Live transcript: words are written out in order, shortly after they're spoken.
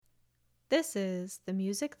This is the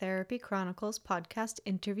Music Therapy Chronicles podcast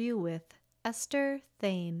interview with Esther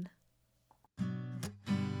Thane.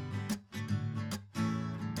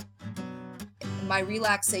 My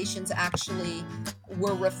relaxations actually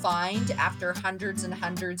were refined after hundreds and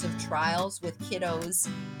hundreds of trials with kiddos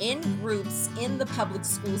in groups in the public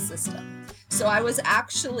school system. So I was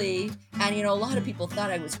actually, and a lot of people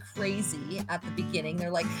thought I was crazy at the beginning. They're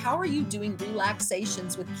like, how are you doing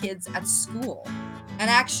relaxations with kids at school? And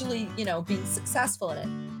actually, being successful in it.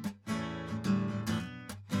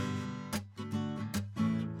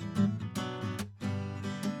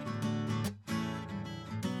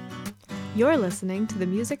 You're listening to the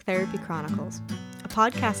Music Therapy Chronicles, a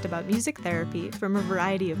podcast about music therapy from a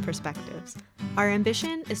variety of perspectives. Our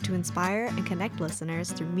ambition is to inspire and connect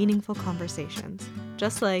listeners through meaningful conversations,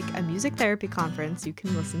 just like a music therapy conference you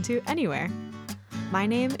can listen to anywhere. My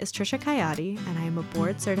name is Trisha Coyote, and I am a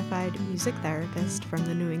board-certified music therapist from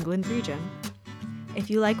the New England region. If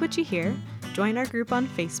you like what you hear, join our group on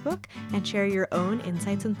Facebook and share your own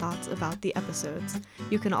insights and thoughts about the episodes.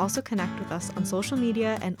 You can also connect with us on social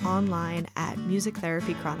media and online at Music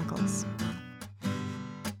Therapy Chronicles.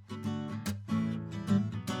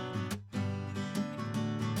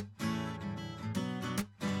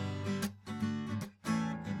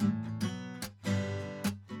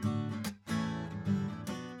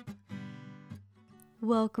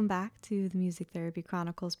 Welcome back to the Music Therapy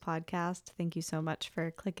Chronicles podcast. Thank you so much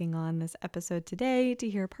for clicking on this episode today to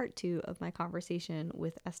hear part 2 of my conversation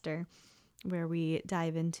with Esther, where we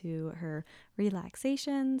dive into her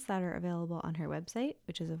relaxations that are available on her website,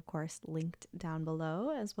 which is, of course, linked down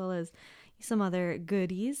below, as well as some other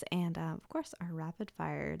goodies and, of course, our rapid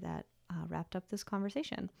fire that wrapped up this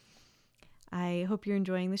conversation. I hope you're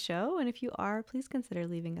enjoying the show, and if you are, please consider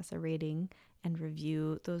leaving us a rating and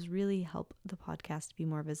review. Those really help the podcast be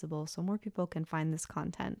more visible so more people can find this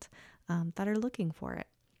content that are looking for it.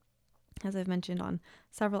 As I've mentioned on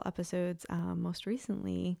several episodes, most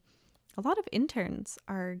recently, a lot of interns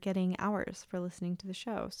are getting hours for listening to the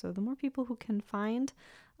show. So the more people who can find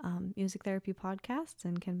music therapy podcasts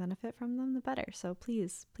and can benefit from them, the better. So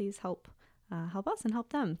please help us and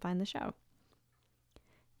help them find the show.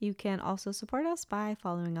 You can also support us by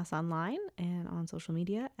following us online and on social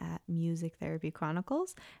media at Music Therapy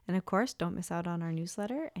Chronicles. And of course, don't miss out on our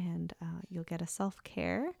newsletter, and you'll get a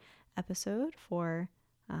self-care episode for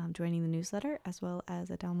joining the newsletter, as well as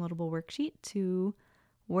a downloadable worksheet to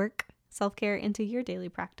work self-care into your daily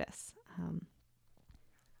practice.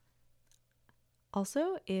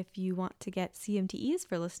 Also, if you want to get CMTEs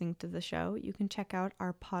for listening to the show, you can check out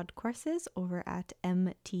our pod courses over at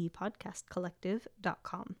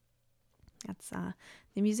mtpodcastcollective.com. That's the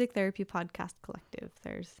Music Therapy Podcast Collective.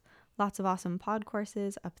 There's lots of awesome pod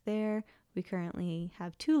courses up there. We currently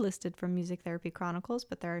have 2 listed from Music Therapy Chronicles,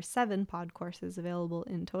 but there are 7 pod courses available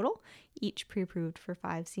in total, each pre-approved for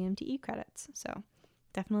 5 CMTE credits. So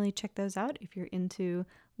definitely check those out if you're into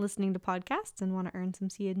listening to podcasts and want to earn some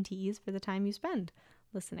CMTEs for the time you spend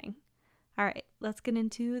listening. All right, let's get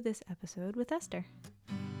into this episode with Esther.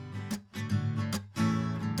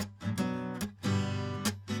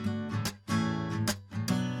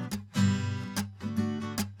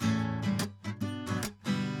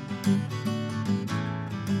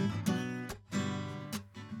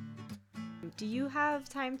 Do you have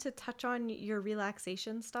time to touch on your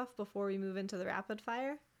relaxation stuff before we move into the rapid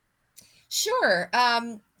fire? Sure.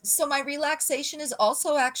 So my relaxation is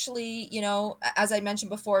also actually, as I mentioned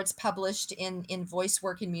before, it's published in Voice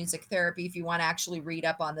Work and Music Therapy. If you want to actually read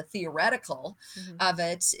up on the theoretical of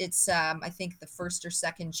it, it's I think the first or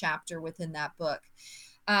second chapter within that book.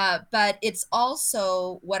 But it's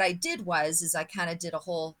also what I did is I kind of did a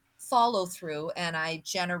whole follow through and I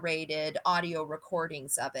generated audio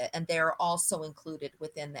recordings of it, and they're also included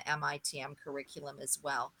within the MITM curriculum as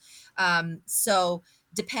well. So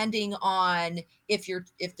depending on if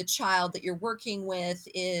the child that you're working with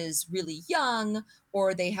is really young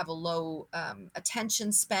or they have a low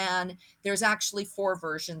attention span, there's actually 4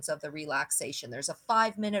 versions of the relaxation. There's a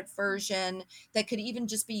 5-minute version that could even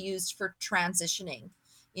just be used for transitioning.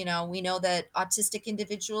 We know that autistic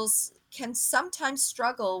individuals can sometimes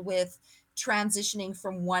struggle with transitioning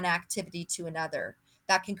from one activity to another.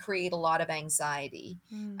 That can create a lot of anxiety.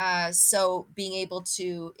 So being able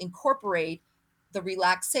to incorporate the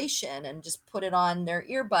relaxation and just put it on their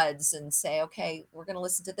earbuds and say, okay, we're going to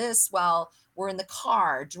listen to this while we're in the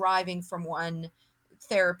car driving from one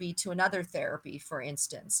therapy to another therapy, for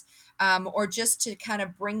instance, or just to kind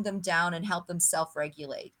of bring them down and help them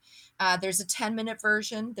self-regulate. There's a 10-minute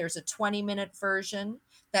version. There's a 20-minute version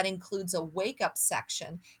that includes a wake-up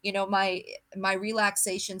section. My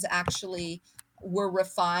relaxations actually were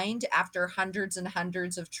refined after hundreds and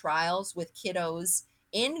hundreds of trials with kiddos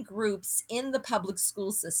in groups in the public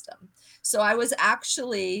school system. So I was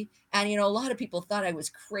actually, and a lot of people thought I was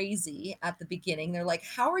crazy at the beginning. They're like,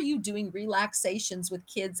 how are you doing relaxations with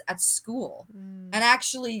kids at school? Mm. And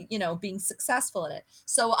actually, being successful in it.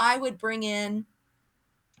 So I would bring in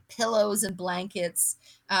pillows and blankets.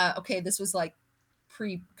 Okay, this was like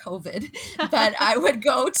pre-COVID, but I would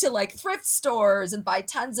go to like thrift stores and buy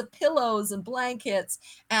tons of pillows and blankets,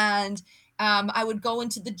 and I would go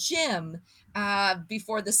into the gym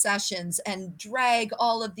before the sessions and drag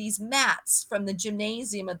all of these mats from the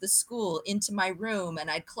gymnasium of the school into my room, and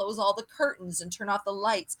I'd close all the curtains and turn off the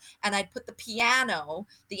lights, and I'd put the piano,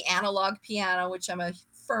 the analog piano, which I'm a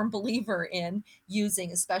firm believer in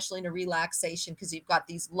using, especially in a relaxation, because you've got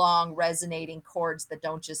these long resonating chords that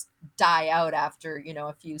don't just die out after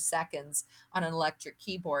a few seconds on an electric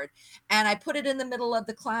keyboard. And I put it in the middle of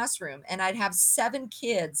the classroom, and I'd have 7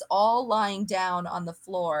 kids all lying down on the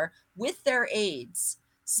floor with their aids.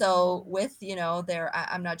 So with their,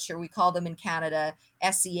 I'm not sure, we call them in Canada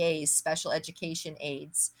SEAs, special education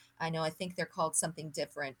aids. I think they're called something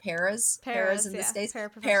different. Paras in the Yeah, States,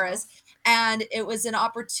 paras. paraprofessionals. And it was an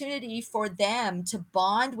opportunity for them to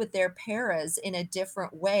bond with their paras in a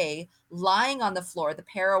different way, lying on the floor. The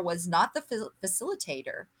para was not the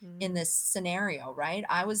facilitator in this scenario, right?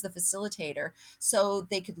 I was the facilitator. So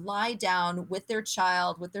they could lie down with their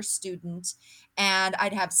child, with their student, and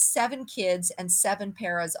I'd have 7 kids and 7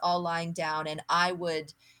 paras all lying down, and I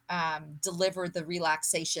would deliver the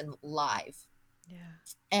relaxation live. Yeah.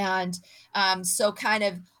 And so kind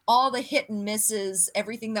of all the hit and misses,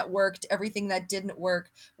 everything that worked, everything that didn't work,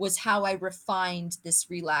 was how I refined this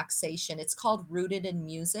relaxation. It's called Rooted in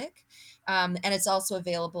Music. And it's also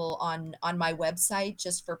available on my website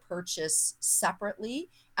just for purchase separately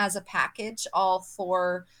as a package, all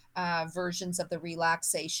 4 versions of the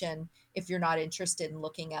relaxation. If you're not interested in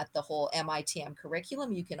looking at the whole MITM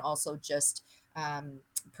curriculum, you can also just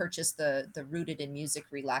purchase the Rooted in Music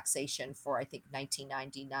relaxation for, I think,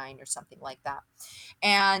 $19.99 or something like that.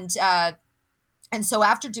 And so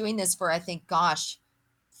after doing this for, I think,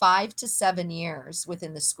 5 to 7 years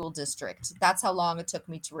within the school district, that's how long it took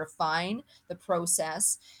me to refine the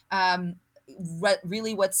process.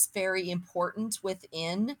 Really, what's very important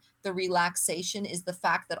within the relaxation is the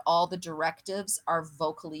fact that all the directives are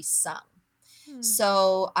vocally sung.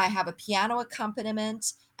 So I have a piano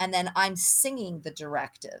accompaniment, and then I'm singing the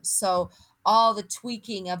directives. So all the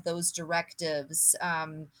tweaking of those directives,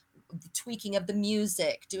 the tweaking of the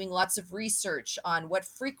music, doing lots of research on what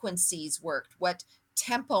frequencies worked, what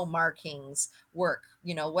tempo markings work,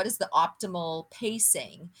 what is the optimal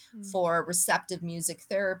pacing for receptive music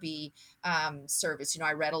therapy service.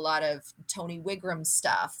 I read a lot of Tony Wigram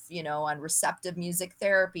stuff, on receptive music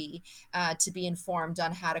therapy to be informed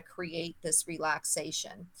on how to create this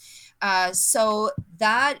relaxation. So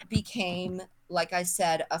that became, like I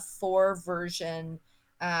said, a 4-version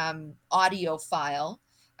audio file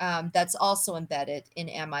that's also embedded in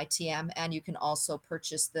MITM, and you can also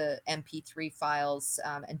purchase the MP3 files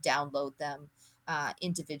and download them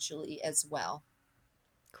individually as well.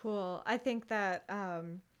 Cool. I think that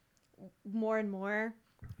more and more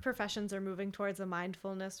professions are moving towards a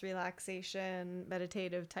mindfulness, relaxation,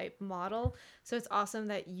 meditative type model. So it's awesome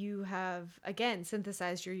that you have, again,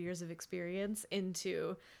 synthesized your years of experience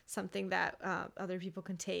into something that other people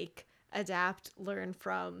can take, adapt, learn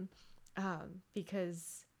from,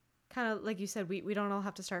 because kind of like you said, we don't all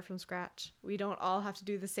have to start from scratch. We don't all have to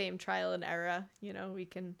do the same trial and error. We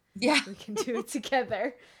can do it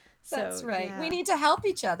together. That's So, right. yeah. We need to help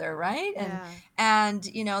each other, right? Yeah. And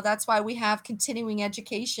that's why we have continuing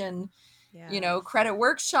education, Yeah. credit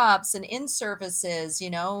workshops and in-services.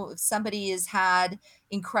 If somebody has had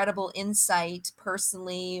incredible insight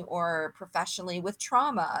personally or professionally with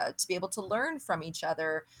trauma, to be able to learn from each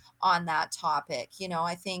other on that topic.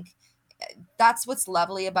 I think that's what's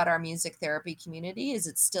lovely about our music therapy community, is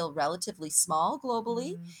it's still relatively small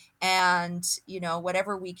globally, and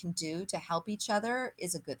whatever we can do to help each other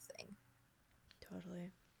is a good thing.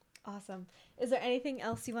 Totally. Awesome. Is there anything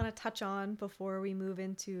else you want to touch on before we move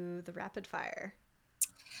into the rapid fire?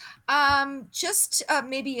 Just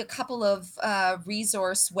maybe a couple of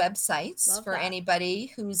resource websites Love for that.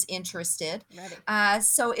 anybody who's interested. Ready.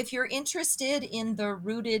 So if you're interested in the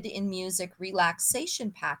Rooted in Music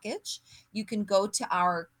relaxation package, you can go to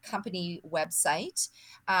our company website,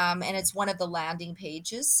 and it's one of the landing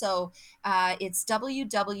pages. So it's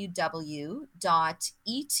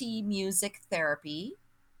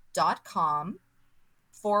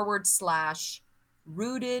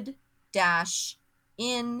www.etmusictherapy.com/rooted dash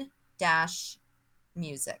in dash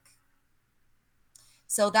music.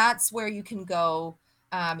 So that's where you can go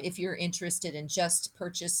if you're interested in just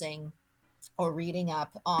purchasing or reading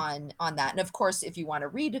up on that. And of course, if you want to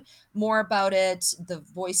read more about it, the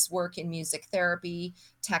Voice Work in Music Therapy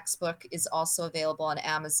textbook is also available on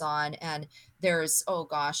Amazon. And there's, oh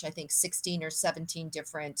gosh, I think 16 or 17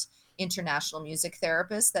 different international music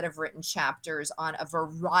therapists that have written chapters on a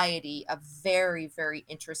variety of very, very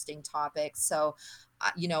interesting topics. So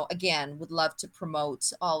again, would love to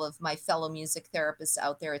promote all of my fellow music therapists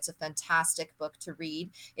out there. It's a fantastic book to read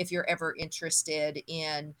if you're ever interested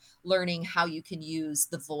in learning how you can use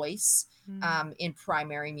the voice in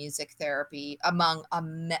primary music therapy among a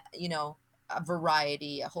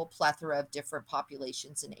variety, a whole plethora of different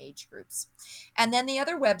populations and age groups. And then the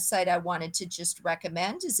other website I wanted to just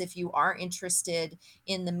recommend is if you are interested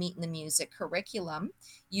in the Meet in the Music curriculum,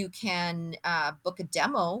 you can book a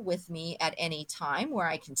demo with me at any time where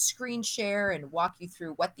I can screen share and walk you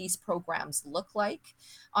through what these programs look like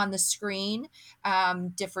on the screen,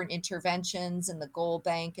 different interventions in the goal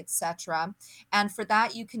bank, etc. And for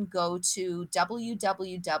that, you can go to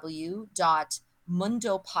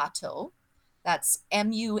www.mundopato, that's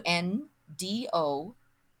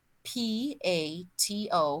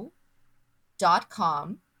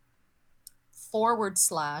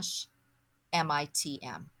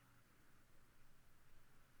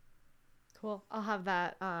Cool. I'll have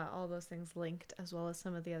that, all those things linked, as well as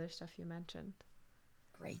some of the other stuff you mentioned.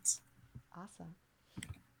 Great. Awesome.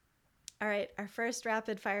 All right. Our first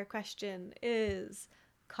rapid fire question is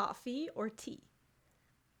coffee or tea?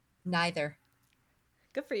 Neither.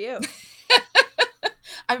 Good for you.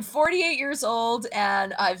 I'm 48 years old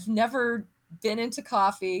and I've never been into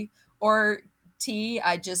coffee or tea.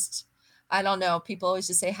 I don't know. People always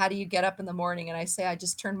just say, how do you get up in the morning? And I say, I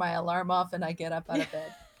just turn my alarm off and I get up out of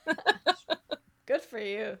bed. Good for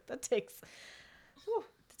you. That takes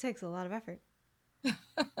a lot of effort.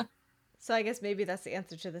 So I guess maybe that's the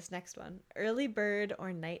answer to this next one. Early bird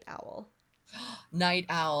or night owl? Night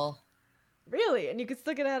owl. Really? And you can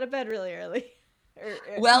still get out of bed really early.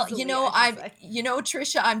 Well, easily,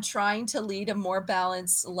 Trisha, I'm trying to lead a more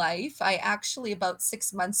balanced life. I actually about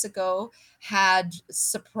 6 months ago had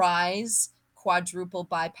surprise quadruple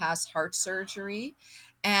bypass heart surgery.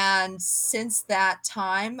 And since that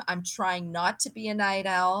time, I'm trying not to be a night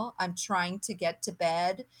owl. I'm trying to get to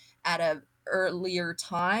bed at a earlier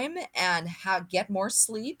time and get more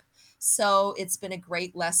sleep. So it's been a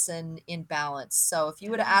great lesson in balance. So if you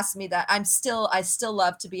would have asked me that, I still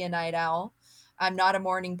love to be a night owl. I'm not a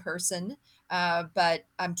morning person, but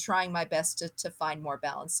I'm trying my best to find more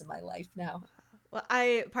balance in my life now. Well,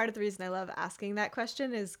 part of the reason I love asking that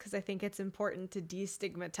question is because I think it's important to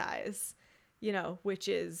destigmatize, which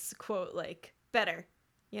is, quote, like better,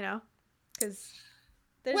 because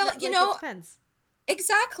it depends.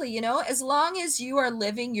 Exactly. As long as you are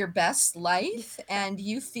living your best life and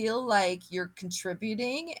you feel like you're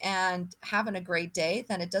contributing and having a great day,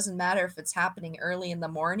 then it doesn't matter if it's happening early in the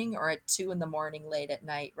morning or at 2 a.m, late at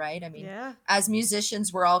night, right? I mean, as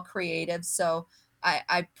musicians, we're all creative. So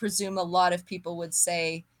I presume a lot of people would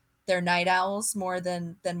say they're night owls more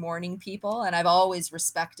than morning people. And I've always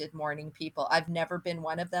respected morning people. I've never been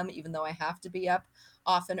one of them, even though I have to be up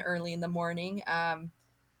often early in the morning.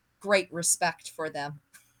 Great respect for them.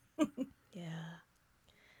 Yeah.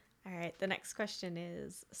 All right. The next question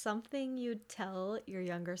is something you'd tell your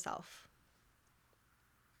younger self.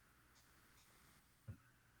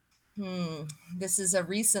 This is a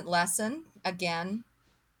recent lesson again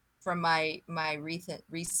from my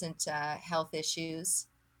recent health issues.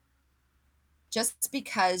 Just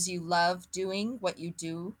because you love doing what you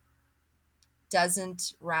do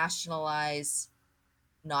doesn't rationalize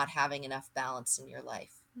not having enough balance in your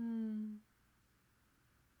life.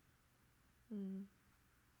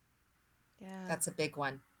 Yeah. That's a big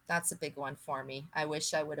one. That's a big one for me. I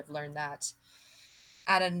wish I would have learned that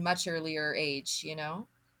at a much earlier age,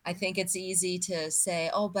 I think it's easy to say,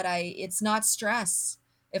 oh, but it's not stress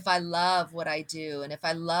if I love what I do. And if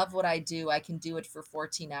I love what I do, I can do it for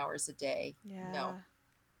 14 hours a day. Yeah. No,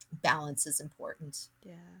 balance is important.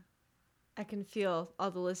 Yeah. I can feel all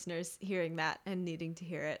the listeners hearing that and needing to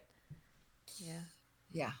hear it. Yeah.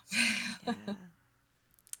 Yeah. Yeah.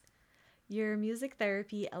 Your music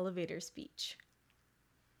therapy elevator speech.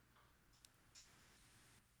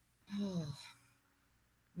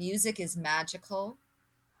 Music is magical.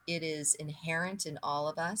 It is inherent in all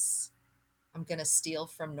of us. I'm going to steal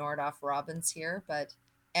from Nordhoff Robbins here, but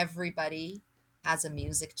everybody has a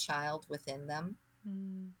music child within them.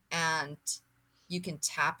 And you can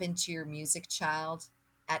tap into your music child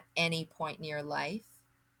at any point in your life.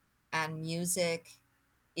 And music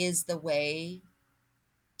is the way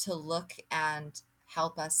to look and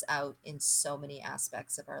help us out in so many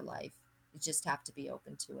aspects of our life. You just have to be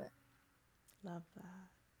open to it. Love that.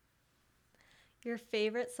 Your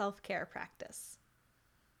favorite self-care practice?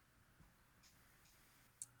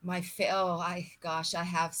 I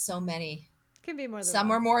have so many. Can be more than Some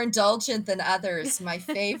one. are more indulgent than others. My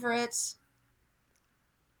favorite,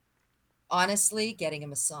 honestly, getting a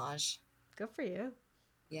massage. Good for you.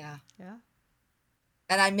 Yeah. Yeah.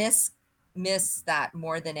 And I miss that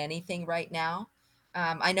more than anything right now.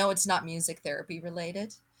 I know it's not music therapy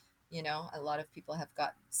related. You know, a lot of people have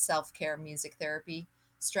got self-care music therapy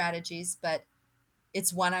strategies, but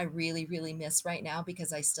it's one I really, really miss right now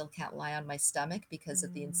because I still can't lie on my stomach because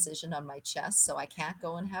of the Mm. incision on my chest. So I can't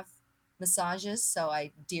go and have massages. So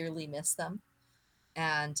I dearly miss them.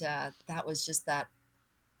 And that was just that,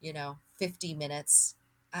 50 minutes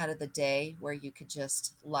out of the day where you could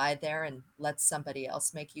just lie there and let somebody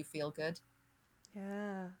else make you feel good.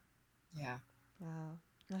 Yeah. Yeah. Wow.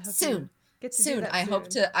 I hope you Soon. get to do Soon. that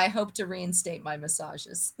soon. I hope to reinstate my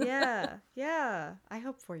massages. Yeah. Yeah. I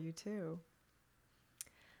hope for you too.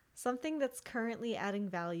 Something that's currently adding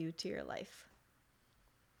value to your life.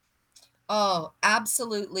 Oh,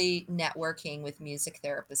 absolutely networking with music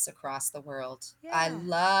therapists across the world. I Yeah.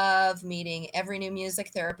 love meeting every new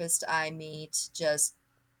music therapist I meet, just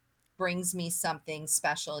brings me something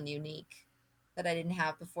special and unique that I didn't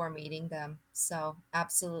have before meeting them. So,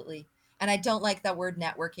 absolutely. And I don't like that word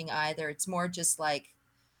networking either. It's more just like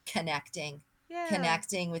connecting, Yeah.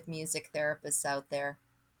 connecting with music therapists out there.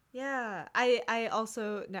 Yeah. I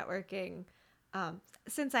also networking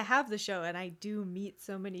since I have the show and I do meet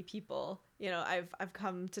so many people, I've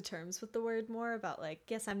come to terms with the word more about like,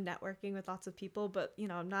 yes, I'm networking with lots of people, but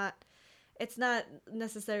I'm not it's not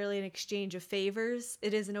necessarily an exchange of favors.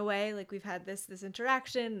 It is in a way like we've had this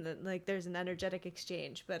interaction, and like there's an energetic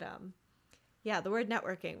exchange, but yeah, the word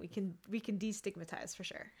networking we can destigmatize for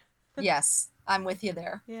sure. Yes, I'm with you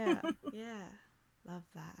there. Yeah. Yeah. Love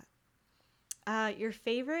that. Your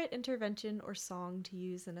favorite intervention or song to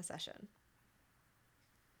use in a session?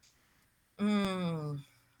 Mm.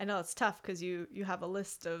 I know it's tough because you have a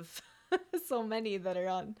list of so many that are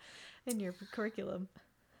on in your curriculum.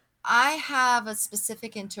 I have a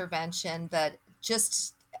specific intervention that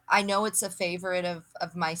just I know it's a favorite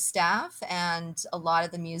of my staff and a lot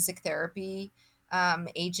of the music therapy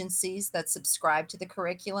agencies that subscribe to the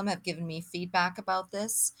curriculum have given me feedback about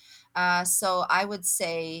this. So I would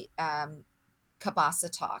say Kabasa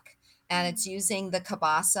Talk, and Mm. it's using the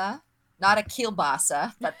kabasa, not a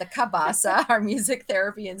kielbasa, but the kabasa, our music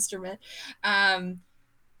therapy instrument. Um,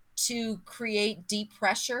 to create deep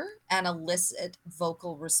pressure and elicit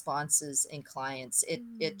vocal responses in clients. It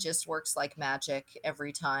Mm. just works like magic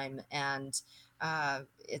every time, and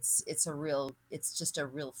it's just a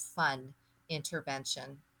real fun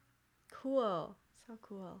intervention. Cool. So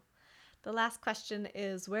cool. The last question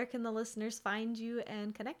is, where can the listeners find you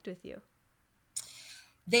and connect with you?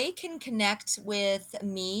 They can connect with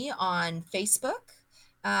me on Facebook.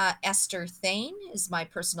 Esther Thane is my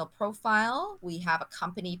personal profile. We have a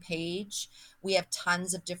company page. We have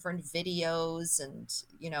tons of different videos, and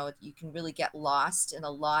you can really get lost in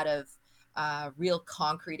a lot of real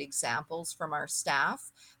concrete examples from our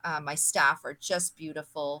staff. My staff are just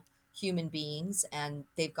beautiful human beings, and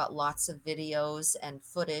they've got lots of videos and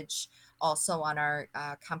footage also on our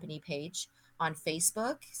company page on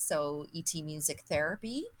Facebook, so ET Music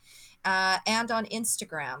Therapy, and on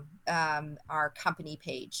Instagram, our company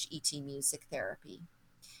page, ET Music Therapy.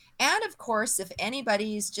 And of course, if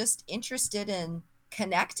anybody's just interested in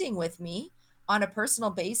connecting with me on a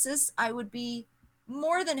personal basis, I would be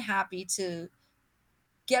more than happy to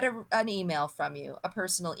get an email from you, a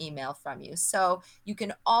personal email from you. So you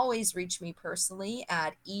can always reach me personally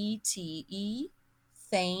at ETE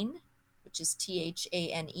Thane, which is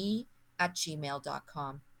THANE, at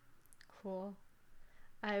gmail.com. Cool.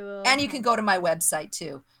 I will And you can have go to my website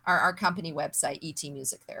too, our company website,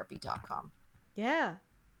 etmusictherapy.com. Yeah.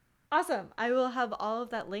 Awesome. I will have all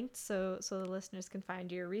of that linked so the listeners can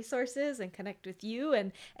find your resources and connect with you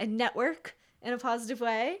and network in a positive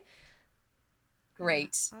way. Yeah.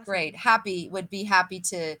 Great, great. Awesome. Would be happy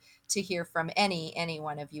to hear from any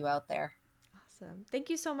one of you out there. Awesome. Thank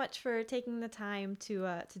you so much for taking the time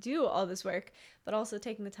to do all this work, but also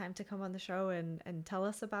taking the time to come on the show and tell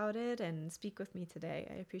us about it and speak with me today.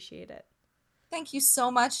 I appreciate it. Thank you so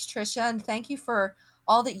much, Trisha, and thank you for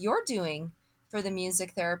all that you're doing for the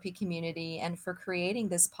music therapy community and for creating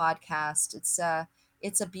this podcast.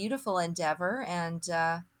 It's a beautiful endeavor, and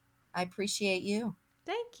I appreciate you.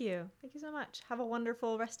 Thank you. Thank you so much. Have a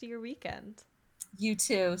wonderful rest of your weekend. You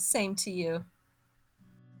too. Same to you.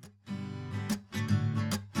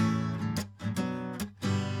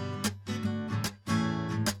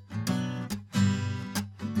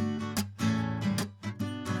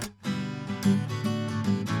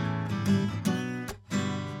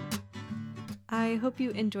 hope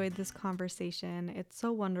you enjoyed this conversation. It's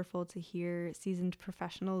so wonderful to hear seasoned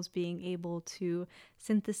professionals being able to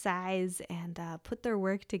synthesize and put their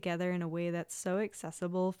work together in a way that's so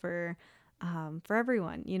accessible for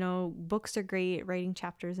everyone. You know, books are great, writing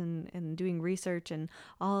chapters and doing research and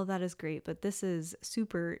all of that is great, but this is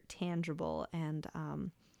super tangible, and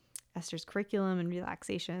Esther's curriculum and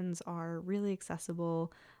relaxations are really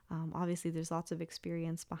accessible. Obviously, there's lots of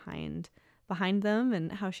experience behind them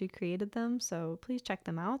and how she created them. So please check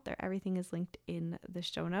them out. Everything is linked in the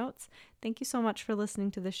show notes. Thank you so much for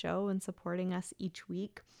listening to the show and supporting us each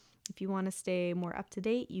week. If you want to stay more up to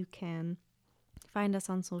date, you can find us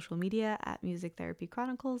on social media at Music Therapy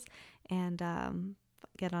Chronicles, and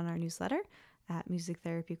get on our newsletter at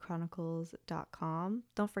musictherapychronicles.com.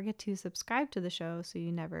 Don't forget to subscribe to the show so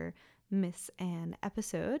you never miss an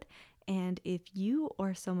episode. And if you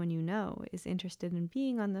or someone you know is interested in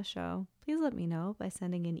being on the show, please let me know by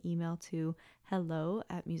sending an email to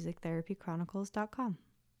hello@musictherapychronicles.com.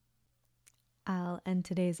 I'll end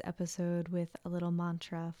today's episode with a little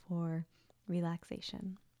mantra for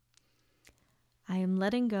relaxation. I am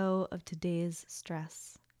letting go of today's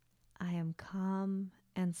stress. I am calm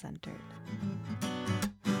and centered.